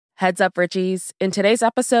Heads up, Richies. In today's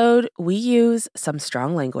episode, we use some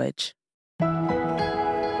strong language.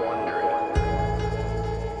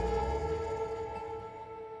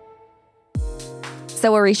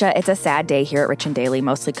 So, Arisha, it's a sad day here at Rich and Daily,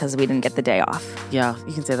 mostly because we didn't get the day off. Yeah,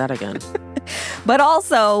 you can say that again. But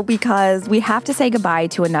also because we have to say goodbye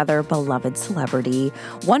to another beloved celebrity,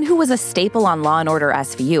 one who was a staple on Law & Order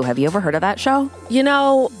SVU. Have you ever heard of that show? You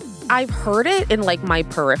know, I've heard it in, like, my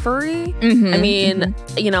periphery. I mean,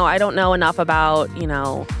 you know, I don't know enough about, you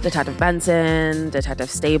know, Detective Benson, Detective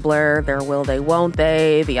Stabler, their Will They, Won't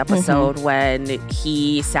They, the episode when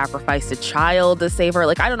he sacrificed a child to save her.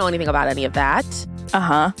 Like, I don't know anything about any of that.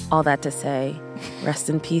 All that to say, rest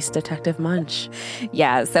in peace, Detective Munch.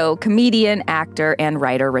 Yeah, so comedian, actor, and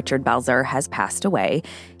writer Richard Belzer has passed away.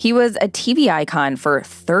 He was a TV icon for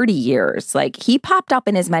 30 years. Like, he popped up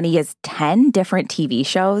in as many as 10 different TV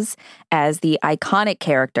shows as the iconic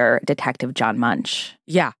character Detective John Munch.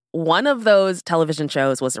 Yeah, one of those television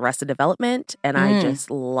shows was Arrested Development, and I just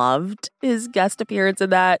loved his guest appearance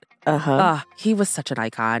in that. He was such an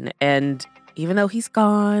icon, and even though he's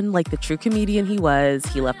gone, like the true comedian he was,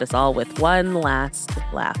 he left us all with one last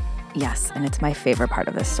laugh. Yes, and it's my favorite part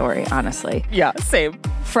of this story, honestly. Yeah, same.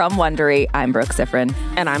 From Wondery, I'm Brooke Sifrin.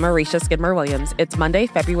 And I'm Arisha Skidmore-Williams. It's Monday,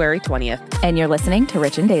 February 20th. And you're listening to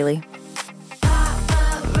Rich and Daily.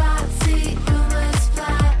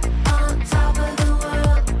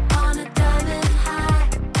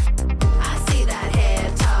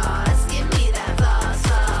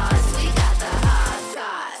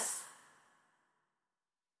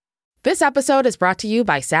 This episode is brought to you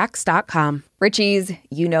by Saks.com. Richies,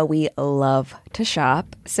 you know we love to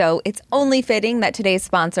shop, so it's only fitting that today's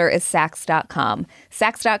sponsor is Saks.com.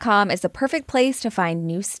 Saks.com is the perfect place to find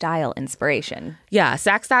new style inspiration. Yeah,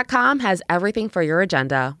 Saks.com has everything for your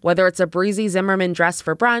agenda, whether it's a breezy Zimmermann dress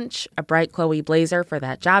for brunch, a bright Chloe blazer for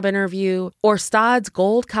that job interview, or Staud's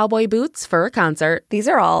gold cowboy boots for a concert. These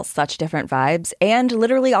are all such different vibes, and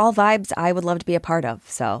literally all vibes I would love to be a part of,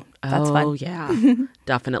 so that's fun. Oh, yeah,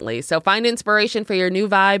 definitely. So find inspiration for your new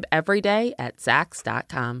vibe every day at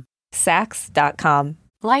Saks.com. Saks.com.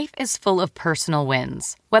 Life is full of personal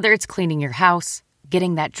wins, whether it's cleaning your house,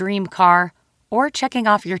 getting that dream car, or checking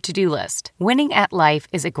off your to-do list. Winning at life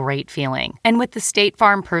is a great feeling. And with the State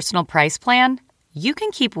Farm Personal Price Plan, you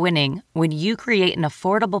can keep winning when you create an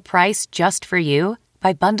affordable price just for you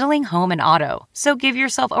by bundling home and auto. So give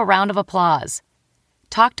yourself a round of applause.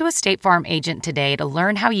 Talk to a State Farm agent today to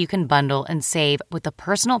learn how you can bundle and save with the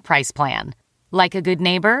Personal Price Plan. Like a good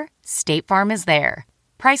neighbor, State Farm is there.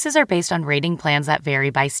 Prices are based on rating plans that vary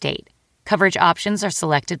by state. Coverage options are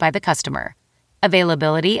selected by the customer.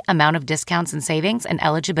 Availability, amount of discounts and savings, and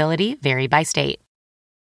eligibility vary by state.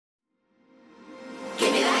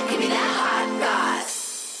 Give me that hot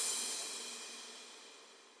goss.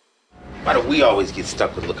 Why do we always get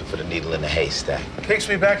stuck with looking for the needle in the haystack? Takes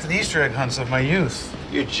me back to the Easter egg hunts of my youth.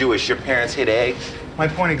 You're Jewish. Your parents hid eggs. My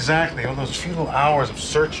point exactly. All those futile hours of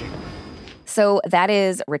searching. So that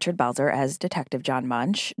is Richard Belzer as Detective John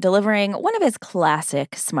Munch, delivering one of his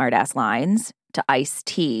classic smartass lines to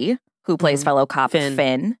Ice-T, who plays fellow cop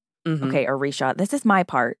Finn. Okay, Arisha, this is my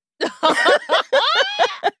part.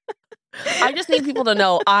 I just need people to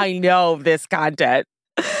know I know this content.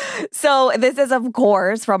 So this is, of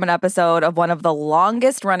course, from an episode of one of the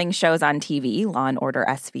longest-running shows on TV, Law & Order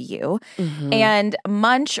SVU. And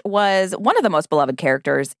Munch was one of the most beloved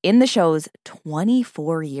characters in the show's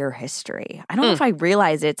 24-year history. I don't know if I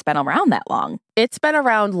realized it's been around that long. It's been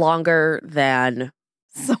around longer than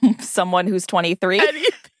someone who's 23.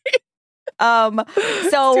 So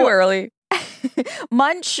too early.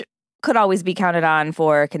 Munch could always be counted on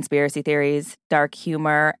for conspiracy theories, dark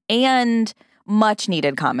humor, and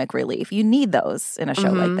much-needed comic relief. You need those in a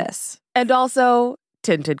show like this. And also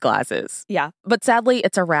tinted glasses. Yeah. But sadly,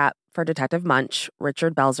 it's a wrap for Detective Munch.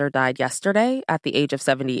 Richard Belzer died yesterday at the age of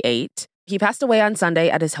 78. He passed away on Sunday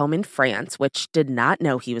at his home in France, which did not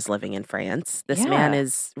know he was living in France. This man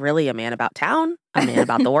is really a man about town, a man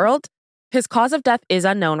about the world. His cause of death is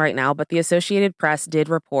unknown right now, but the Associated Press did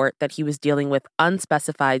report that he was dealing with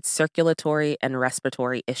unspecified circulatory and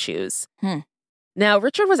respiratory issues. Now,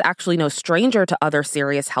 Richard was actually no stranger to other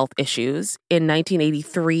serious health issues. In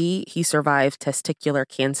 1983, he survived testicular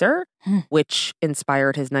cancer, which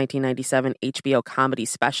inspired his 1997 HBO comedy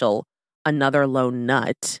special, Another Lone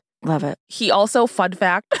Nut. Love it. He also, fun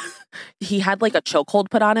fact, he had like a chokehold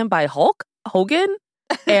put on him by Hulk Hogan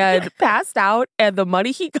and passed out. And the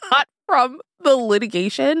money he got from the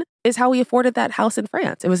litigation is how he afforded that house in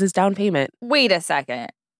France. It was his down payment. Wait a second.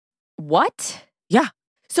 What? Yeah.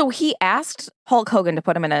 So he asked Hulk Hogan to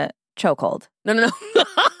put him in a chokehold. No.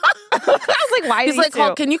 like, why? He's like,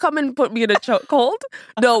 oh, can you come and put me in a chokehold?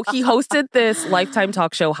 No, he hosted this Lifetime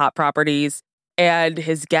talk show, Hot Properties, and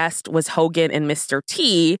his guest was Hogan and Mr.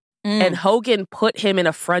 T. And Hogan put him in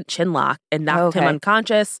a front chin lock and knocked him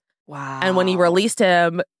unconscious. Wow. And when he released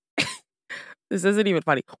him, this isn't even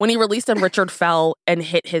funny. When he released him, Richard fell and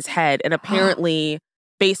hit his head. And apparently,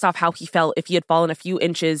 based off how he fell, if he had fallen a few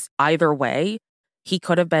inches either way, he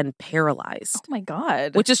could have been paralyzed. Oh my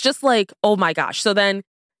God. Which is just like, oh my gosh. So then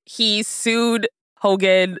he sued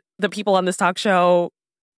Hogan, the people on this talk show,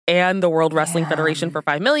 and the World Wrestling Federation for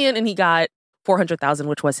 $5 million, and he got $400,000,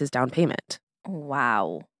 which was his down payment.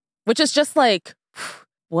 Wow. Which is just like,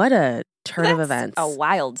 what a turn of events. A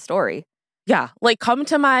wild story. Yeah. Like, come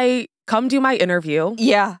do my interview.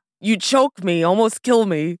 Yeah. You choke me, almost kill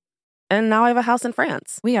me. And now I have a house in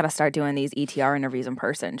France. We got to start doing these ETR interviews in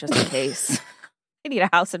person, just in case. I need a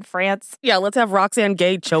house in France. Yeah, let's have Roxanne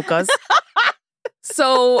Gay choke us.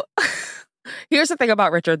 So here's the thing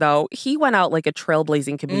about Richard, though. He went out like a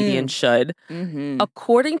trailblazing comedian should. Mm-hmm.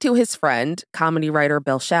 According to his friend, comedy writer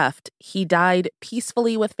Bill Sheft, he died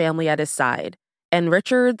peacefully with family at his side. And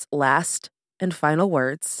Richard's last and final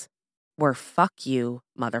words were, "Fuck you,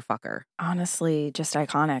 motherfucker." Honestly, just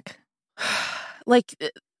iconic. Like,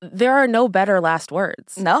 there are no better last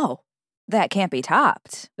words. No, that can't be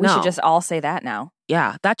topped. We should just all say that now.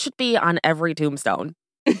 Yeah, that should be on every tombstone.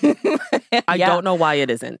 I don't know why it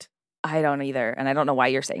isn't. I don't either. And I don't know why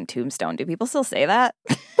you're saying tombstone. Do people still say that?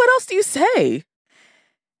 What else do you say?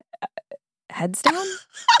 Headstone?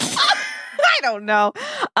 I don't know.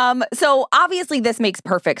 So obviously this makes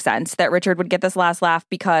perfect sense that Richard would get this last laugh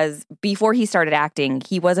because before he started acting,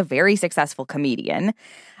 he was a very successful comedian.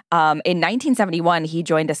 In 1971, he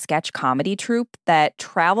joined a sketch comedy troupe that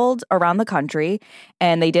traveled around the country,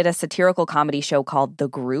 and they did a satirical comedy show called The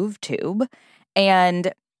Groove Tube.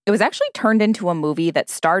 And it was actually turned into a movie that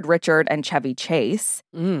starred Richard and Chevy Chase.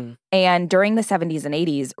 And during the 70s and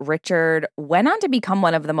 80s, Richard went on to become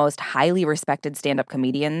one of the most highly respected stand-up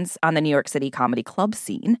comedians on the New York City comedy club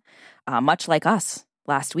scene, much like us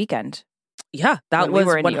last weekend. Yeah, that was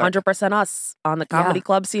 100% us on the comedy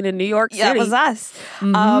club scene in New York City. Yeah, it was us.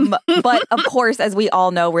 But of course, as we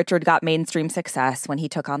all know, Richard got mainstream success when he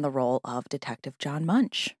took on the role of Detective John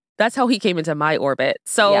Munch. That's how he came into my orbit.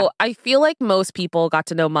 So I feel like most people got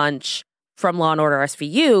to know Munch from Law & Order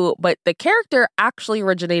SVU, but the character actually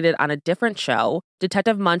originated on a different show.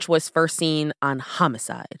 Detective Munch was first seen on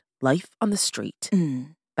Homicide, Life on the Street,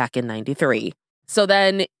 back in 93. So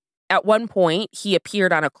then at one point, he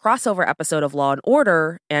appeared on a crossover episode of Law &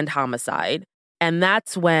 Order and Homicide. And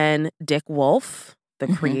that's when Dick Wolf, the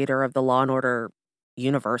creator of the Law & Order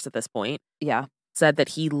universe at this point, said that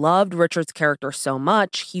he loved Richard's character so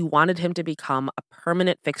much, he wanted him to become a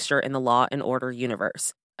permanent fixture in the Law & Order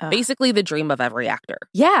universe. Basically the dream of every actor.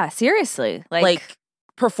 Yeah, seriously. Like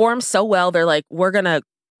perform so well, they're like, we're going to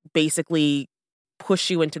basically push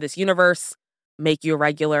you into this universe, make you a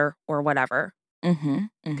regular or whatever.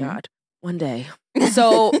 God, one day.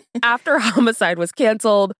 So after Homicide was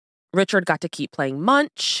canceled, Richard got to keep playing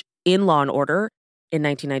Munch in Law & Order in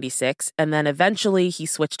 1996, and then eventually he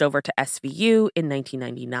switched over to SVU in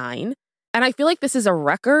 1999. And I feel like this is a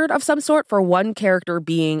record of some sort for one character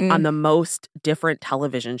being on the most different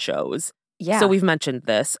television shows. Yeah. So we've mentioned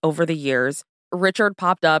this over the years. Richard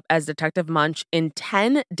popped up as Detective Munch in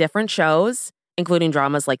 10 different shows, including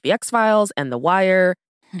dramas like The X-Files and The Wire,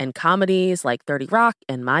 and comedies like 30 Rock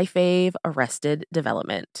and my fave, Arrested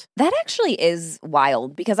Development. That actually is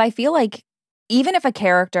wild because I feel like even if a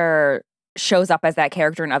character shows up as that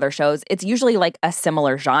character in other shows, it's usually like a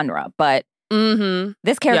similar genre. But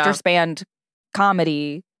this character spanned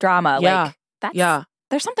comedy, drama. Like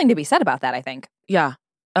there's something to be said about that, I think. Yeah.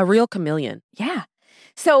 A real chameleon. Yeah.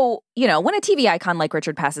 So, you know, when a TV icon like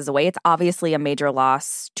Richard passes away, it's obviously a major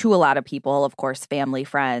loss to a lot of people, of course, family,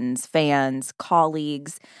 friends, fans,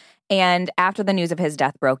 colleagues. And after the news of his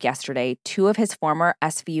death broke yesterday, 2 of his former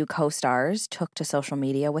SVU co-stars took to social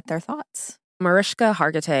media with their thoughts. Mariska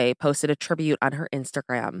Hargitay posted a tribute on her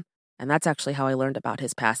Instagram, and that's actually how I learned about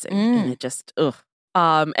his passing. And it just,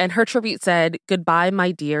 and her tribute said, "Goodbye,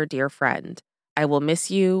 my dear, dear friend. I will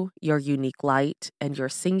miss you, your unique light, and your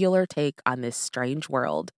singular take on this strange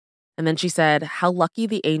world." And then she said, "How lucky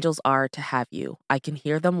the angels are to have you. I can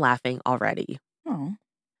hear them laughing already." Oh.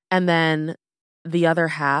 And then the other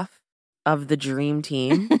half of the dream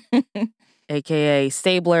team, a.k.a.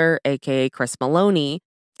 Stabler, a.k.a. Chris Maloney.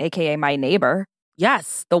 A.k.a. my neighbor.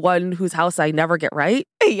 Yes, the one whose house I never get right.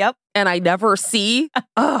 Yep. And I never see.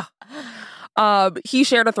 He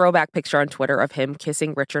shared a throwback picture on Twitter of him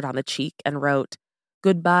kissing Richard on the cheek and wrote,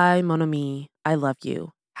 "Goodbye, mon ami. I love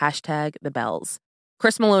you. #the bells.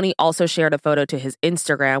 Chris Meloni also shared a photo to his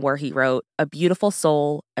Instagram where he wrote, "A beautiful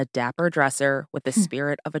soul, a dapper dresser with the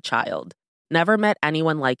spirit of a child. Never met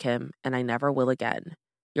anyone like him, and I never will again.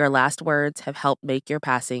 Your last words have helped make your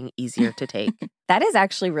passing easier to take." That is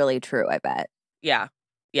actually really true, I bet. Yeah.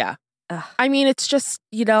 Yeah. Ugh. I mean, it's just,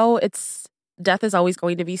 it's death is always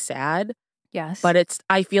going to be sad. Yes. But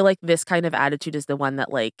I feel like this kind of attitude is the one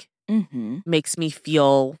that like makes me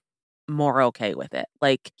feel more okay with it.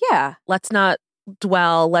 Like, yeah, let's not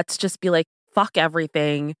dwell. Let's just be like, fuck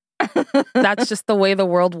everything. That's just the way the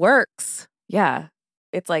world works. Yeah.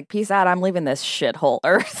 It's like, peace out. I'm leaving this shithole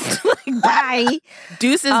earth. Like, bye.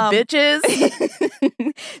 Deuces, bitches.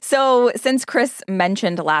 So since Chris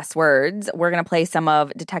mentioned last words, we're going to play some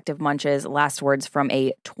of Detective Munch's last words from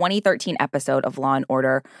a 2013 episode of Law &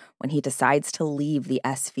 Order when he decides to leave the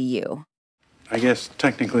SVU. I guess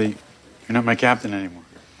technically you're not my captain anymore.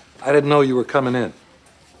 I didn't know you were coming in.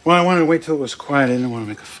 Well, I wanted to wait till it was quiet. I didn't want to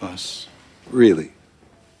make a fuss. Really?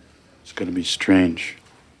 It's going to be strange.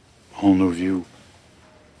 A whole new view.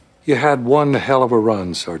 You had one hell of a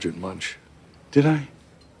run, Sergeant Munch. Did I?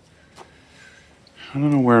 I don't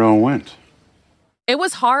know where it all went. It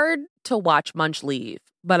was hard to watch Munch leave,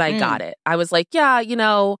 but I got it. I was like, yeah,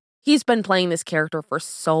 he's been playing this character for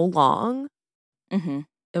so long. Mm-hmm.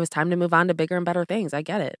 It was time to move on to bigger and better things. I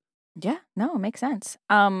get it. Yeah, no, it makes sense.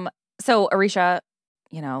 So Arisha,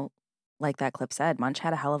 like that clip said, Munch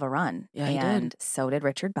had a hell of a run. Yeah, he and did. So did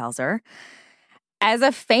Richard Belzer. As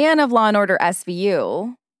a fan of Law & Order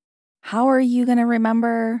SVU, how are you going to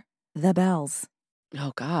remember the bells?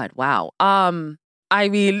 Oh, God. Wow. I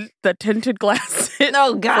mean, the tinted glasses.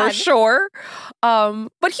 Oh, God. For sure.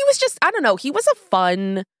 But he was just, I don't know, he was a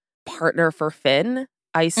fun partner for Finn,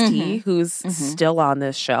 Ice-T, who's still on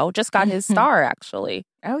this show. Just got his star, actually.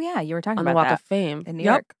 Oh, yeah. You were talking on about the Walk that of Fame. in New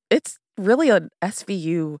York. It's really an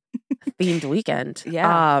SVU-themed weekend.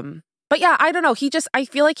 Yeah. But yeah, I don't know. I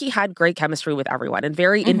feel like he had great chemistry with everyone and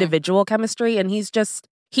very individual chemistry. And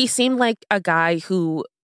he seemed like a guy who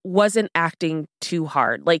wasn't acting too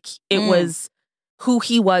hard. Like, it was who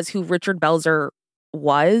he was, who Richard Belzer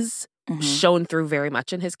was, shown through very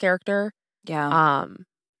much in his character. Yeah.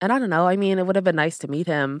 And I don't know. I mean, it would have been nice to meet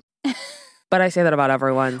him. But I say that about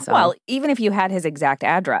everyone. So. Well, even if you had his exact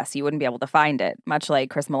address, you wouldn't be able to find it, much like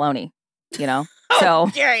Chris Meloni,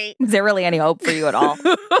 So is there really any hope for you at all?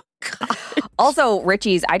 Also,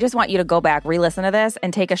 Richies, I just want you to go back, re-listen to this,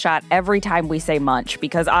 and take a shot every time we say Munch,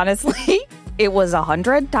 because honestly, it was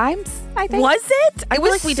 100 times, I think. Was it? I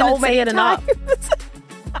feel like we didn't say it enough.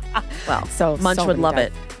 Well, so Munch would love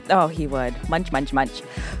it. Oh, he would. Munch, munch, munch.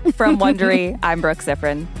 From Wondery, I'm Brooke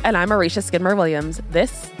Siffrin. And I'm Arisha Skidmore-Williams.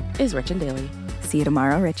 This is Rich and Daily. See you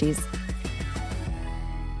tomorrow, Richies.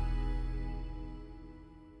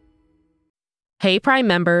 Hey, Prime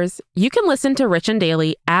members, you can listen to Rich and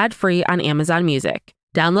Daily ad-free on Amazon Music.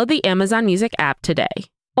 Download the Amazon Music app today.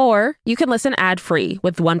 Or you can listen ad-free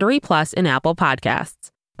with Wondery Plus in Apple Podcasts.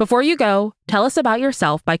 Before you go, tell us about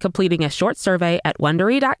yourself by completing a short survey at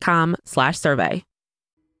Wondery.com/survey.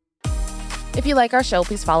 If you like our show,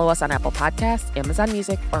 please follow us on Apple Podcasts, Amazon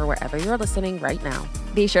Music, or wherever you're listening right now.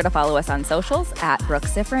 Be sure to follow us on socials at Brooke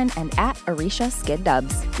Siffrin and at Arisha Skid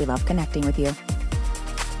Dubs. We love connecting with you.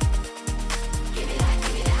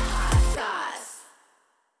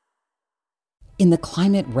 In the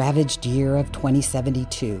climate-ravaged year of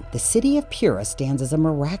 2072, the city of Pura stands as a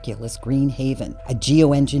miraculous green haven, a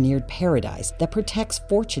geoengineered paradise that protects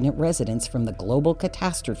fortunate residents from the global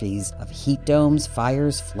catastrophes of heat domes,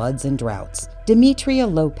 fires, floods, and droughts. Demetria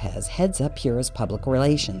Lopez heads up Pura's public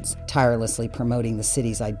relations, tirelessly promoting the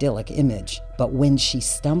city's idyllic image. But when she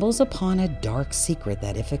stumbles upon a dark secret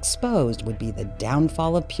that, if exposed, would be the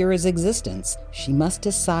downfall of Pura's existence, she must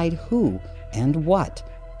decide who and what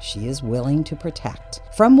she is willing to protect.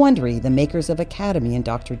 From Wondery, the makers of Academy and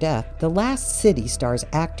Dr. Death, The Last City stars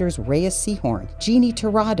actors Reyes Sehorn, Jeannie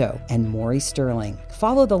Torrado, and Maury Sterling.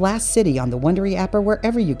 Follow The Last City on the Wondery app or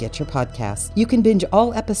wherever you get your podcasts. You can binge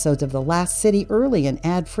all episodes of The Last City early and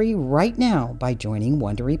ad-free right now by joining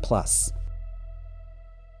Wondery Plus.